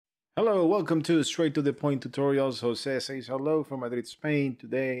Hello, welcome to Straight to the Point Tutorials. Jose says hello from Madrid, Spain.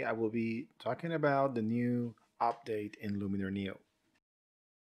 Today I will be talking about the new update in Luminar Neo.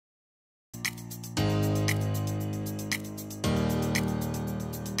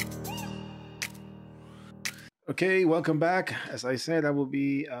 Okay, welcome back. As I said, I will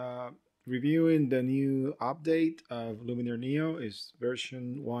be reviewing the new update of Luminar Neo. It's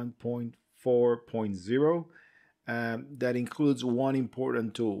version 1.4.0. That includes one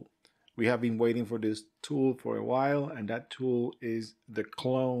important tool. We have been waiting for this tool for a while, and that tool is the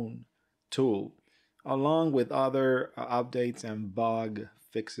clone tool, along with other updates and bug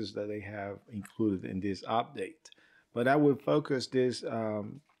fixes that they have included in this update. But I will focus this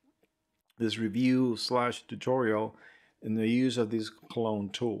review / tutorial in the use of this clone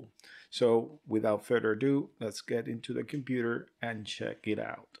tool. So without further ado, let's get into the computer and check it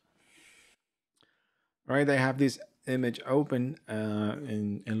out. All right, I have this image open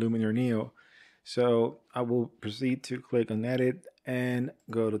in Luminar Neo. So I will proceed to click on edit and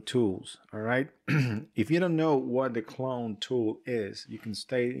go to tools. All right. If you don't know what the clone tool is, you can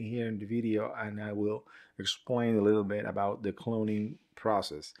stay here in the video and I will explain a little bit about the cloning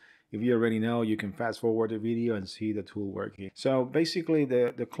process. If you already know, you can fast forward the video and see the tool working. So basically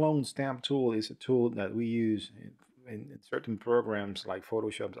the clone stamp tool is a tool that we use in certain programs like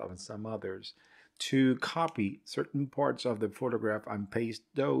Photoshop and some others to copy certain parts of the photograph and paste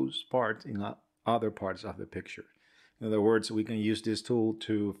those parts in other parts of the picture. In other words, we can use this tool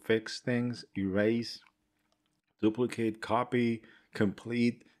to fix things, erase, duplicate, copy,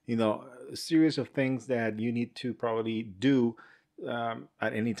 complete, a series of things that you need to probably do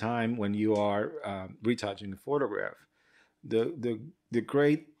at any time when you are retouching a photograph. The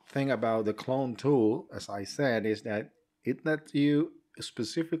great thing about the clone tool, as I said, is that it lets you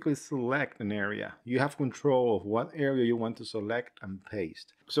specifically select an area. You have control of what area you want to select and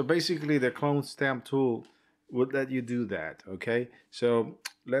paste. So basically the clone stamp tool would let you do that. Okay, so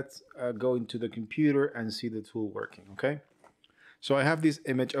let's go into the computer and see the tool working. Okay, so I have this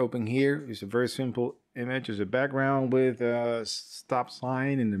image open here. It's a very simple image. It's a background with a stop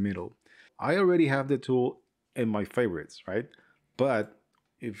sign in the middle. I already have the tool in my favorites, right? But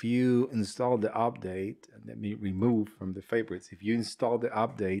if you install the update, and let me remove from the favorites, if you install the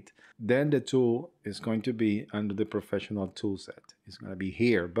update, then the tool is going to be under the professional tool set. It's going to be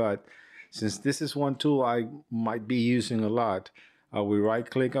here. But since this is one tool I might be using a lot, I will right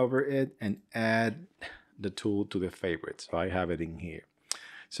click over it and add the tool to the favorites. So I have it in here.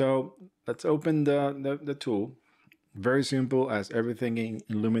 So let's open the tool. Very simple as everything in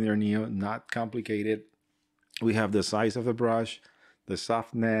Luminar Neo, not complicated. We have the size of the brush, the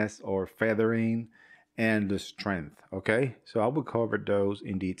softness or feathering, and the strength. Okay, so I will cover those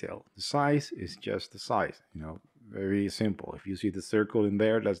in detail. The size is just the size, very simple. If you see the circle in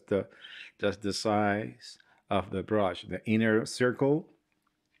there, that's the size of the brush. The inner circle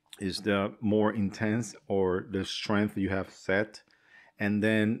is the more intense or the strength you have set, and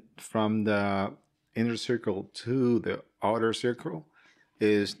then from the inner circle to the outer circle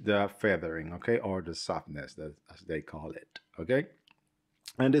is the feathering, okay, or the softness, as they call it. Okay,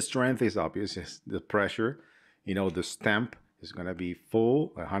 and the strength is obvious. It's the pressure, the stamp is going to be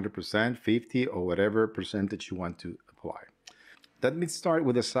full 100%, 50, or whatever percentage you want to apply. Let me start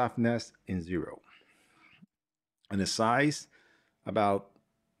with the softness in 0 and the size about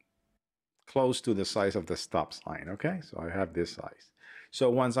close to the size of the stop sign. Okay, so I have this size. So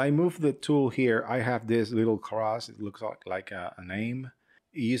once I move the tool here, I have this little cross. It looks like a name.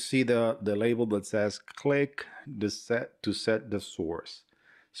 You see the label that says click to set the source.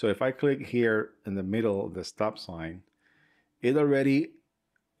 So if I click here in the middle of the stop sign, it already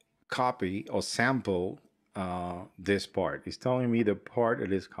copy or sample this part. It's telling me the part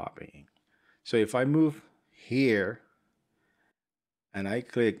it is copying. So if I move here and I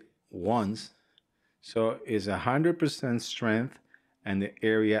click once, so it's 100% strength and the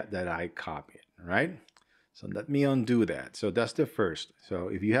area that I copied, right? So let me undo that. So that's the first. So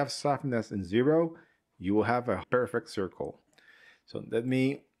if you have softness in 0, you will have a perfect circle. So let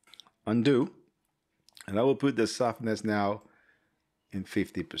me undo, and I will put the softness now in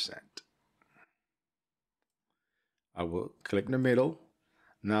 50%. I will click in the middle.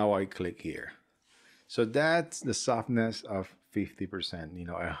 Now I click here. So that's the softness of 50%,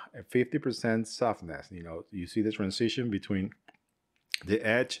 a 50% softness. You see the transition between the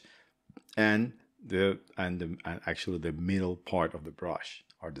edge and actually the middle part of the brush,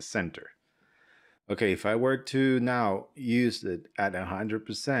 or the center. Okay, if I were to now use it at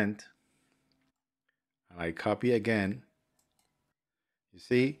 100%, and I copy again, you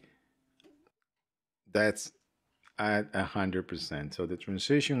see, that's at 100%. So the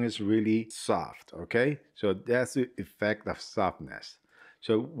transition is really soft, okay? So that's the effect of softness.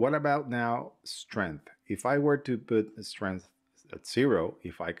 So what about now strength? If I were to put the strength at 0,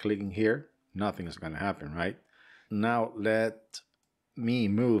 if I click in here, nothing is going to happen, right? Now let me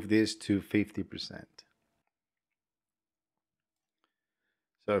move this to 50%.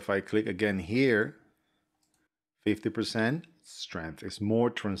 So if I click again here, 50% strength is more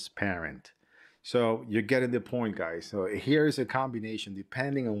transparent. So you're getting the point, guys. So here is a combination,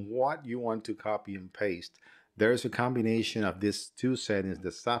 depending on what you want to copy and paste. There's a combination of these two settings,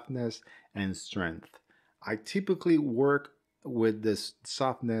 the softness and strength. I typically work with this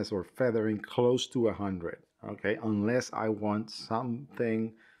softness or feathering close to 100, okay, unless I want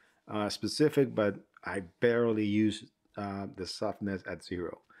something specific, but I barely use the softness at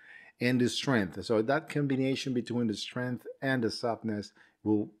 0. And the strength. So that combination between the strength and the softness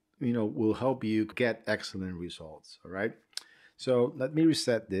will, will help you get excellent results. All right. So let me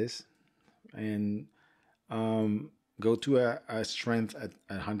reset this and go to a strength at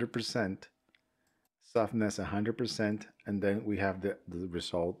 100%, softness 100%, and then we have the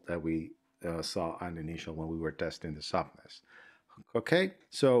result that we saw on the initial when we were testing the softness. Okay.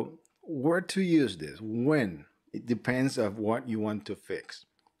 So where to use this? When? It depends of what you want to fix.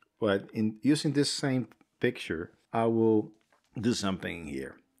 But in using this same picture, I will do something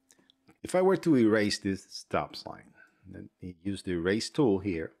here. If I were to erase this stop sign, let me use the erase tool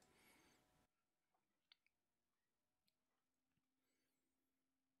here.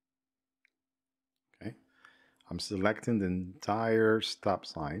 Okay, I'm selecting the entire stop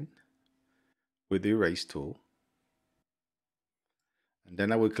sign with the erase tool. And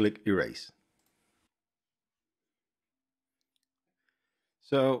then I will click erase.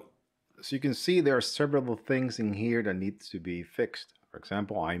 So as you can see, there are several things in here that needs to be fixed. For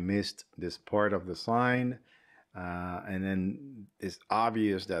example, I missed this part of the sign, and then it's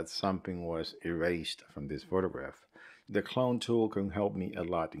obvious that something was erased from this photograph. The clone tool can help me a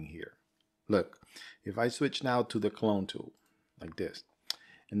lot in here. Look, if I switch now to the clone tool, like this,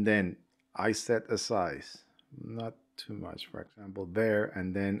 and then I set a size, not too much, for example, there,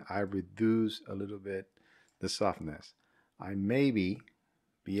 and then I reduce a little bit the softness. I maybe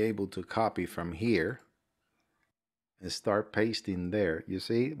be able to copy from here and start pasting there. You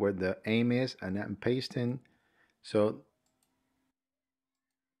see where the aim is, and I'm pasting. So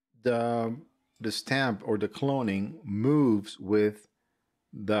the stamp or the cloning moves with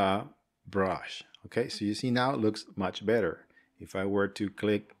the brush. Okay, so you see now it looks much better. If I were to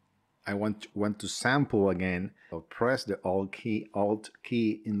click, I want to sample again, I'll press the Alt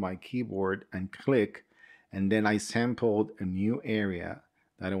key in my keyboard and click, and then I sampled a new area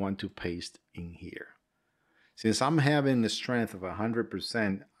that I want to paste in here. Since I'm having the strength of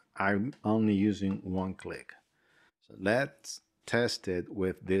 100%, I'm only using one click. So let's test it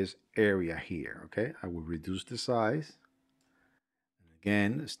with this area here. Okay, I will reduce the size. And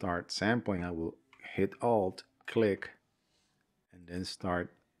again, start sampling. I will hit Alt, click, and then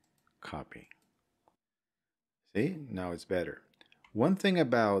start copying. See, now it's better. One thing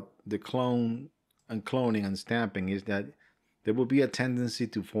about the cloning and stamping is that there will be a tendency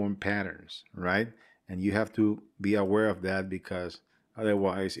to form patterns, right? And you have to be aware of that because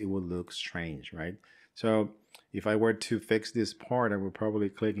otherwise it will look strange, right? So if I were to fix this part, I would probably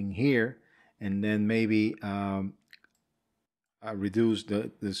click in here and then maybe reduce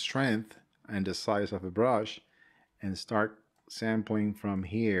the strength and the size of the brush and start sampling from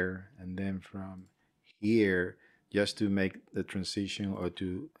here and then from here just to make the transition or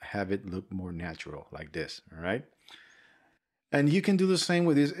to have it look more natural like this, all right? And you can do the same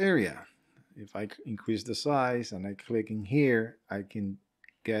with this area. If I increase the size and I click in here, I can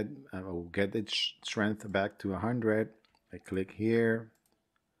I will get the strength back to 100. I click here.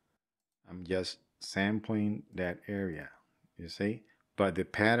 I'm just sampling that area, you see? But the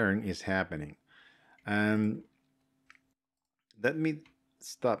pattern is happening. Let me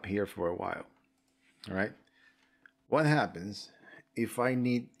stop here for a while, all right? What happens if I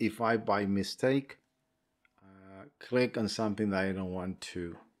by mistake click on something that I don't want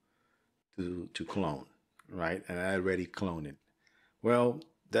to clone, right? And I already cloned it. Well,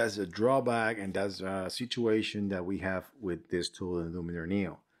 that's a drawback, and that's a situation that we have with this tool in Luminar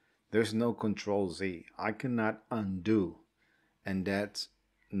Neo. There's no Control Z. I cannot undo, and that's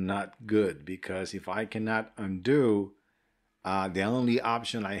not good because if I cannot undo, the only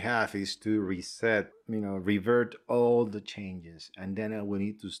option I have is to reset, revert all the changes, and then I will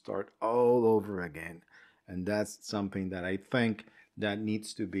need to start all over again. And that's something that I think that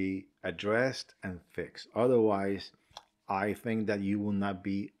needs to be addressed and fixed. Otherwise, I think that you will not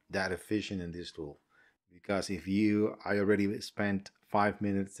be that efficient in this tool Because if I already spent 5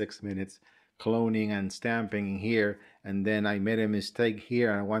 minutes, 6 minutes cloning and stamping here, and then I made a mistake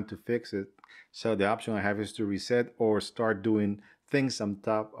here and I want to fix it. So the option I have is to reset or start doing things on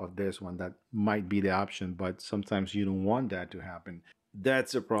top of this one. That might be the option, but sometimes you don't want that to happen.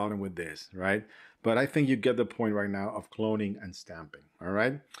 That's a problem with this, right? But I think you get the point right now of cloning and stamping. All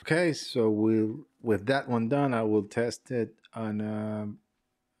right. Okay, so with that one done, I will test it on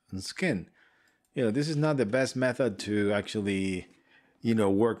skin. This is not the best method to actually,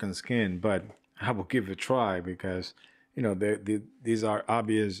 work on skin, but I will give it a try because, these are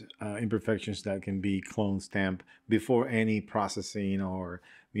obvious imperfections that can be clone stamped before any processing or,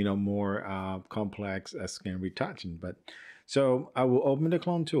 more complex skin retouching. But so I will open the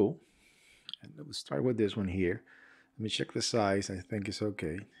clone tool and we'll start with this one here. Let me check the size. I think it's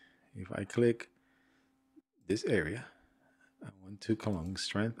okay. If I click this area, I want to clone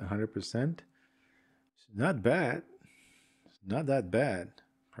strength 100%. It's not bad. It's not that bad.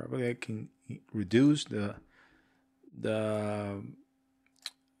 Probably I can reduce the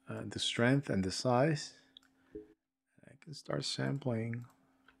strength and the size. I can start sampling.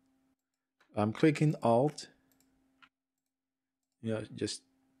 I'm clicking Alt, just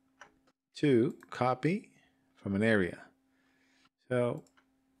to copy from an area. So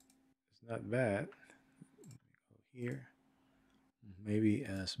it's not bad. Go here, maybe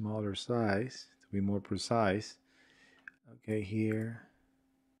a smaller size to be more precise. Okay, here.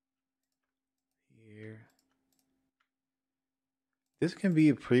 This can be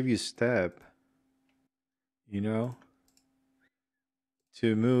a previous step, to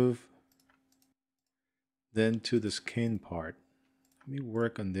move then to the skin part. Let me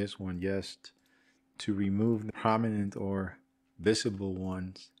work on this one just to remove the prominent or visible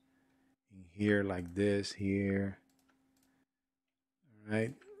ones in here, like this here.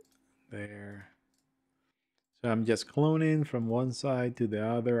 Right there. So I'm just cloning from one side to the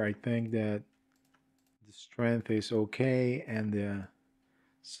other. I think that the strength is okay and the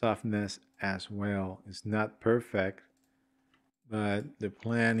softness as well. It's not perfect, but the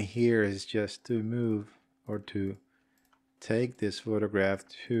plan here is just to move or to take this photograph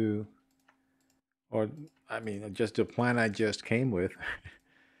to, or I mean, just the plan I just came with,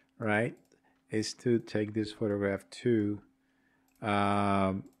 right, is to take this photograph to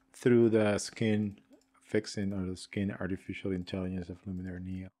through the skin fixing or the skin artificial intelligence of Luminar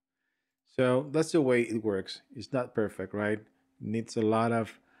Neo. So that's the way it works. It's not perfect, right? It needs a lot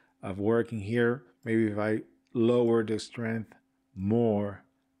of working here. Maybe if I lower the strength more,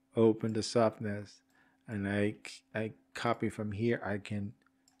 open the softness, and I copy from here, I can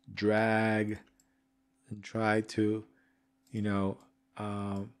drag and try to,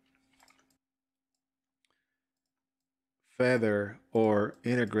 feather or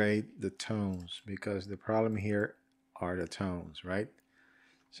integrate the tones, because the problem here are the tones, right?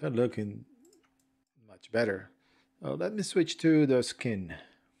 So looking much better. Let me switch to the skin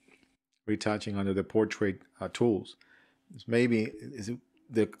retouching under the portrait tools. Maybe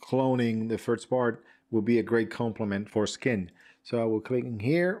the cloning, the first part, will be a great complement for skin. So I will click in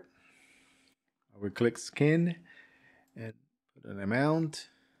here. I will click skin and put an amount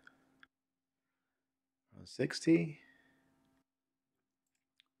on 60.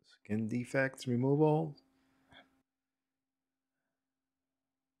 Skin defects removal.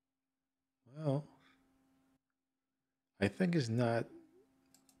 Well, I think it's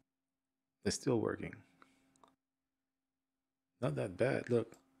still working. Not that bad.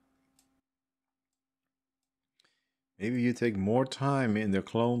 Look. Maybe you take more time in the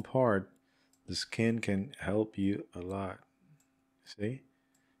clone part. The skin can help you a lot. See?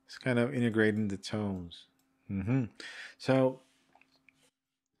 It's kind of integrating the tones. So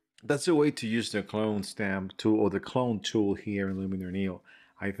that's a way to use the clone stamp tool or the clone tool here in Luminar Neo.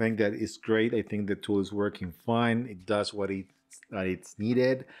 I think that is great. I think the tool is working fine. It does what it's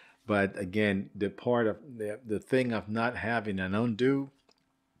needed. But again, the part of the thing of not having an undo,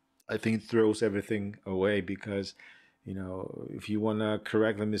 I think throws everything away, because if you want to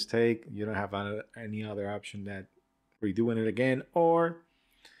correct the mistake, you don't have any other option that redoing it again or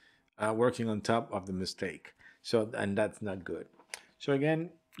working on top of the mistake. So, and that's not good. So again,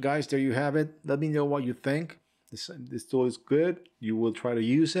 guys, there you have it. Let me know what you think. This tool is good. You will try to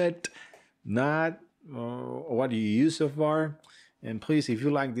use it. Not what do you use so far? And please, if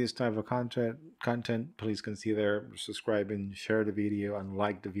you like this type of content, please consider subscribing, share the video, and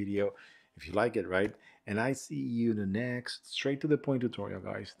like the video if you like it, right? And I see you in the next straight to the point tutorial,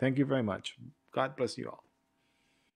 guys. Thank you very much. God bless you all.